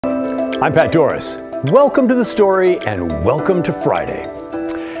I'm Pat Doris. Welcome to the story and welcome to Friday.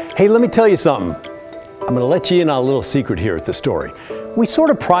 Hey, let me tell you something. I'm going to let you in on a little secret here at the story. We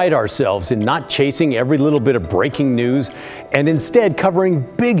sort of pride ourselves in not chasing every little bit of breaking news and instead covering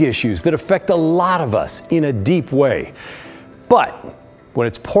big issues that affect a lot of us in a deep way. But when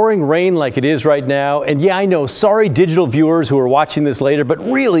it's pouring rain like it is right now, and yeah, I know, sorry digital viewers who are watching this later, but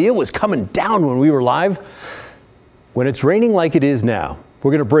really it was coming down when we were live. When it's raining like it is now, we're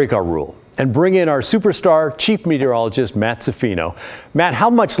going to break our rule and bring in our superstar Chief Meteorologist, Matt Zaffino. Matt,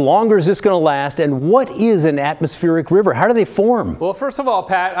 how much longer is this going to last, and what is an atmospheric river? How do they form? Well, first of all,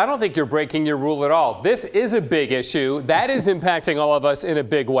 Pat, I don't think you're breaking your rule at all. This is a big issue that is impacting all of us in a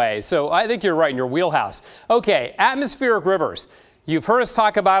big way. So I think you're right in your wheelhouse. Okay, atmospheric rivers. You've heard us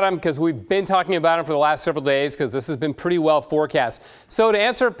talk about them because we've been talking about them for the last several days because this has been pretty well forecast. So to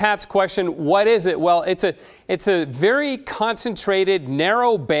answer Pat's question, what is it? Well, it's a very concentrated,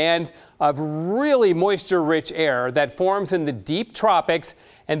 narrow band of really moisture-rich air that forms in the deep tropics.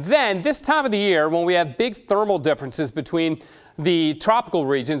 And then this time of the year, when we have big thermal differences between the tropical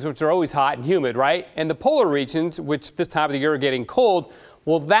regions, which are always hot and humid, right, and the polar regions, which this time of the year are getting cold,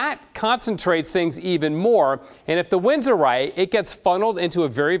 well, that concentrates things even more. And if the winds are right, it gets funneled into a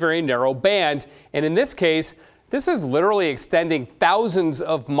very, very narrow band. And in this case, this is literally extending thousands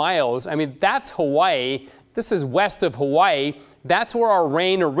of miles. I mean, that's Hawaii. This is west of Hawaii. That's where our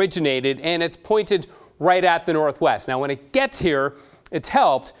rain originated, and it's pointed right at the northwest. Now, when it gets here, it's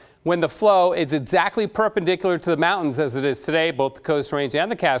helped when the flow is exactly perpendicular to the mountains as it is today, both the Coast Range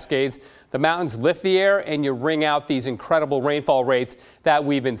and the Cascades. The mountains lift the air and you wring out these incredible rainfall rates that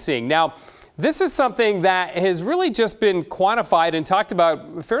we've been seeing. Now, this is something that has really just been quantified and talked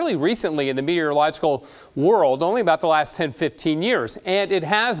about fairly recently in the meteorological world, only about the last 10, 15 years. And it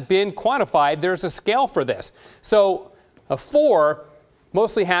has been quantified. There's a scale for this. So a 4,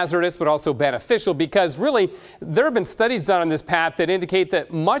 mostly hazardous, but also beneficial, because really there have been studies done on this path that indicate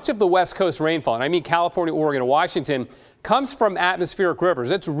that much of the West Coast rainfall, and I mean California, Oregon, and Washington, comes from atmospheric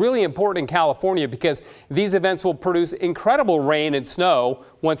rivers. It's really important in California because these events will produce incredible rain and snow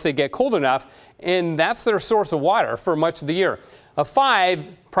once they get cold enough, and that's their source of water for much of the year. A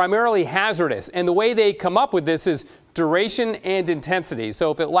 5, primarily hazardous, and the way they come up with this is duration and intensity. So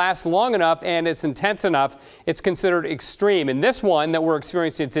if it lasts long enough and it's intense enough, it's considered extreme. And this one that we're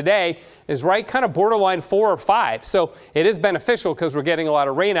experiencing today is right kind of borderline 4 or 5. So it is beneficial because we're getting a lot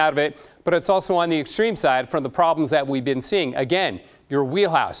of rain out of it, but it's also on the extreme side from the problems that we've been seeing. Again, your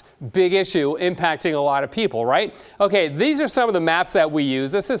wheelhouse, big issue impacting a lot of people, right? Okay, these are some of the maps that we use.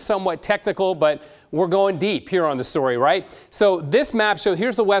 This is somewhat technical, but we're going deep here on the story, right? So this map shows,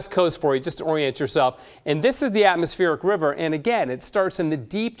 here's the West Coast for you, just to orient yourself. And this is the atmospheric river. And again, it starts in the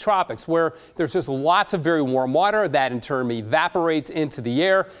deep tropics where there's just lots of very warm water that in turn evaporates into the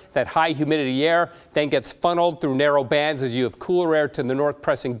air. That high humidity air then gets funneled through narrow bands as you have cooler air to the north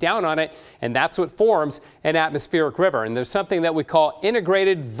pressing down on it. And that's what forms an atmospheric river. And there's something that we call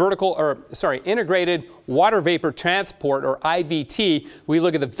integrated water vapor transport, or IVT. We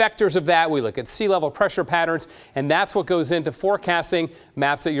look at the vectors of that, we look at sea level pressure patterns, and that's what goes into forecasting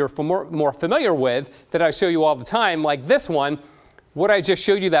maps that you're more familiar with that I show you all the time, like this one. What I just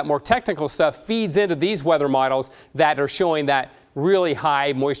showed you, that more technical stuff, feeds into these weather models that are showing that really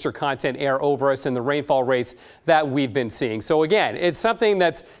high moisture content air over us and the rainfall rates that we've been seeing. So again, it's something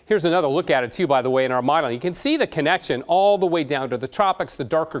that's, here's another look at it too, by the way, in our modeling. You can see the connection all the way down to the tropics, the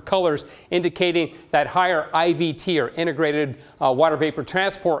darker colors indicating that higher IVT, or integrated water vapor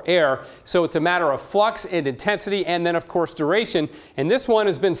transport air. So it's a matter of flux and intensity, and then of course duration. And this one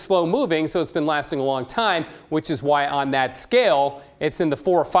has been slow moving, so it's been lasting a long time, which is why on that scale, it's in the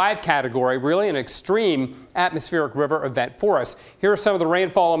 4 or 5 category, really an extreme atmospheric river event for us. Here are some of the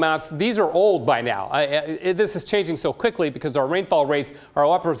rainfall amounts. These are old by now. This is changing so quickly because our rainfall rates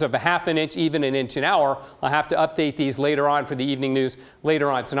are upwards of a ½ an inch, even an inch an hour. I'll have to update these later on for the evening news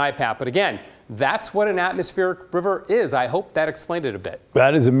later on tonight, Pat. But again, that's what an atmospheric river is. I hope that explained it a bit.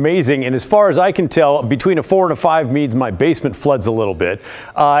 That is amazing. And as far as I can tell, between a 4 and a 5 means my basement floods a little bit.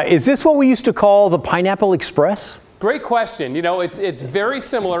 Is this what we used to call the Pineapple Express? Great question. You know, it's very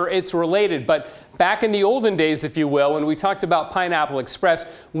similar. It's related, but back in the olden days, if you will, when we talked about Pineapple Express,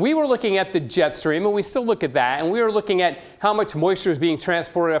 we were looking at the jet stream, and we still look at that, and we were looking at how much moisture is being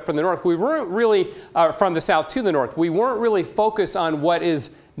transported up from the north. We weren't really, from the south to the north, we weren't really focused on what is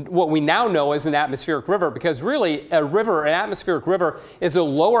what we now know as an atmospheric river, because really an atmospheric river, is a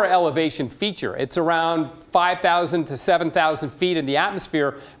lower elevation feature. It's around 5,000 to 7,000 feet in the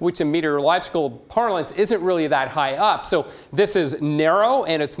atmosphere, which in meteorological parlance isn't really that high up. So this is narrow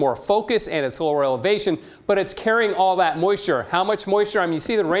and it's more focused and it's lower elevation, but it's carrying all that moisture. How much moisture? I mean, you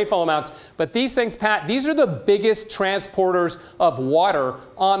see the rainfall amounts, but these things, Pat, these are the biggest transporters of water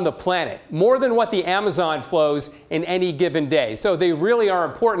on the planet, more than what the Amazon flows in any given day. So they really are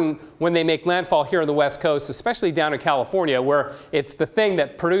important when they make landfall here on the West Coast, especially down in California, where it's the thing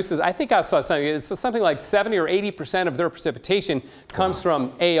that produces, I think I saw something, it's something like 70 or 80% of their precipitation comes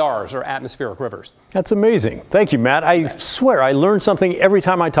from ARs, or atmospheric rivers. That's amazing. Thank you, Matt. I swear I learn something every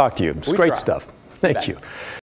time I talk to you. It's great stuff. Thank you.